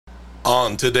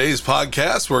On today's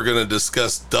podcast, we're going to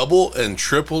discuss double and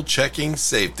triple checking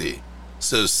safety.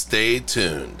 So stay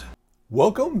tuned.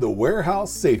 Welcome to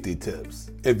Warehouse Safety Tips.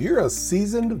 If you're a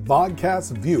seasoned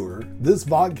vodcast viewer, this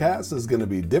vodcast is going to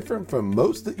be different from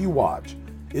most that you watch.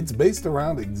 It's based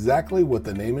around exactly what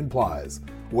the name implies,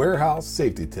 warehouse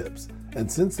safety tips.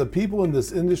 And since the people in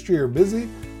this industry are busy,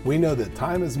 we know that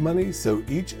time is money, so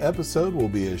each episode will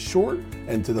be as short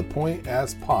and to the point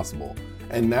as possible.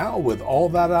 And now, with all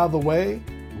that out of the way,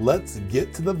 let's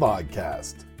get to the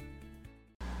vodcast.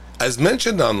 As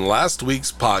mentioned on last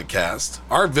week's podcast,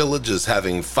 our village is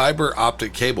having fiber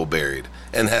optic cable buried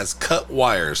and has cut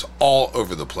wires all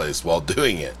over the place while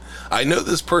doing it. I know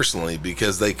this personally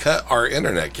because they cut our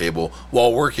internet cable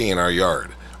while working in our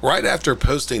yard. Right after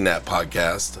posting that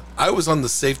podcast, I was on the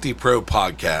Safety Pro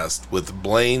podcast with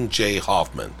Blaine J.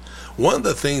 Hoffman. One of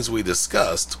the things we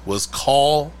discussed was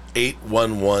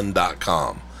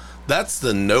call811.com. That's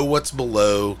the know what's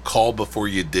below, call before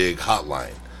you dig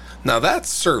hotline. Now that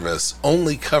service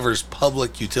only covers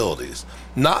public utilities,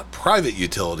 not private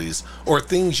utilities or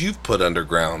things you've put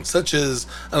underground, such as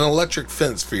an electric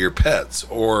fence for your pets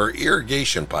or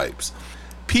irrigation pipes.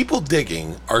 People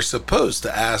digging are supposed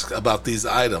to ask about these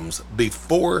items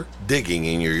before digging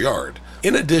in your yard.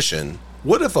 In addition,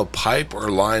 what if a pipe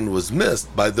or line was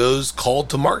missed by those called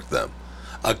to mark them?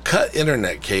 A cut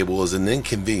internet cable is an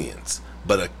inconvenience,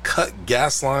 but a cut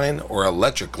gas line or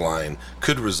electric line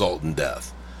could result in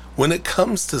death. When it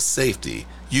comes to safety,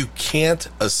 you can't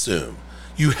assume.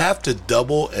 You have to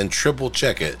double and triple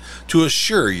check it to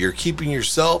assure you're keeping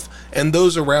yourself and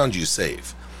those around you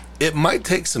safe. It might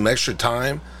take some extra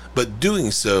time, but doing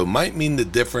so might mean the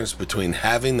difference between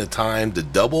having the time to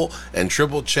double and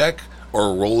triple check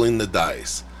or rolling the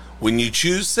dice. When you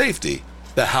choose safety,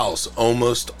 the house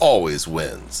almost always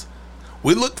wins.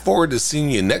 We look forward to seeing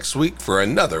you next week for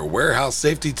another Warehouse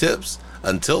Safety Tips.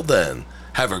 Until then,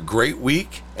 have a great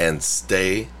week and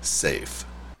stay safe.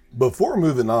 Before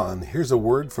moving on, here's a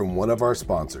word from one of our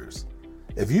sponsors.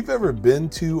 If you've ever been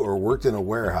to or worked in a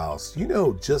warehouse, you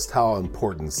know just how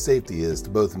important safety is to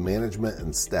both management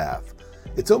and staff.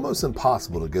 It's almost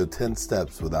impossible to go 10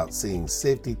 steps without seeing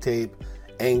safety tape,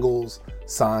 angles,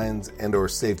 signs, and/or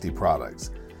safety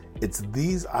products. It's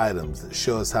these items that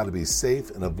show us how to be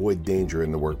safe and avoid danger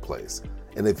in the workplace.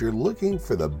 And if you're looking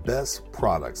for the best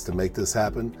products to make this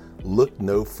happen, look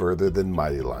no further than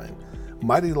Mighty Line.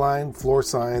 Mighty Line floor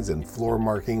signs and floor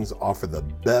markings offer the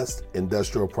best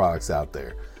industrial products out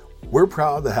there. We're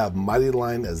proud to have Mighty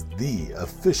Line as the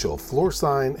official floor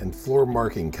sign and floor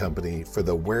marking company for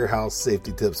the Warehouse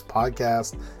Safety Tips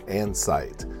podcast and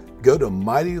site. Go to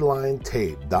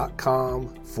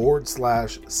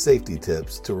mightylinetape.com/safety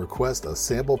tips to request a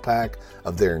sample pack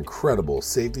of their incredible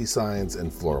safety signs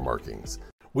and floor markings.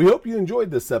 We hope you enjoyed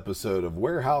this episode of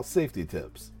Warehouse Safety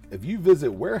Tips. If you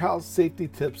visit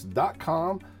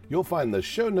warehousesafetytips.com, you'll find the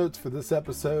show notes for this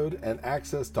episode and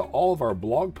access to all of our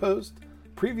blog posts,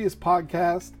 previous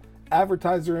podcasts,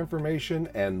 advertiser information,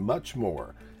 and much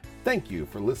more. Thank you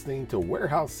for listening to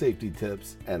Warehouse Safety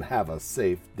Tips and have a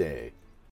safe day.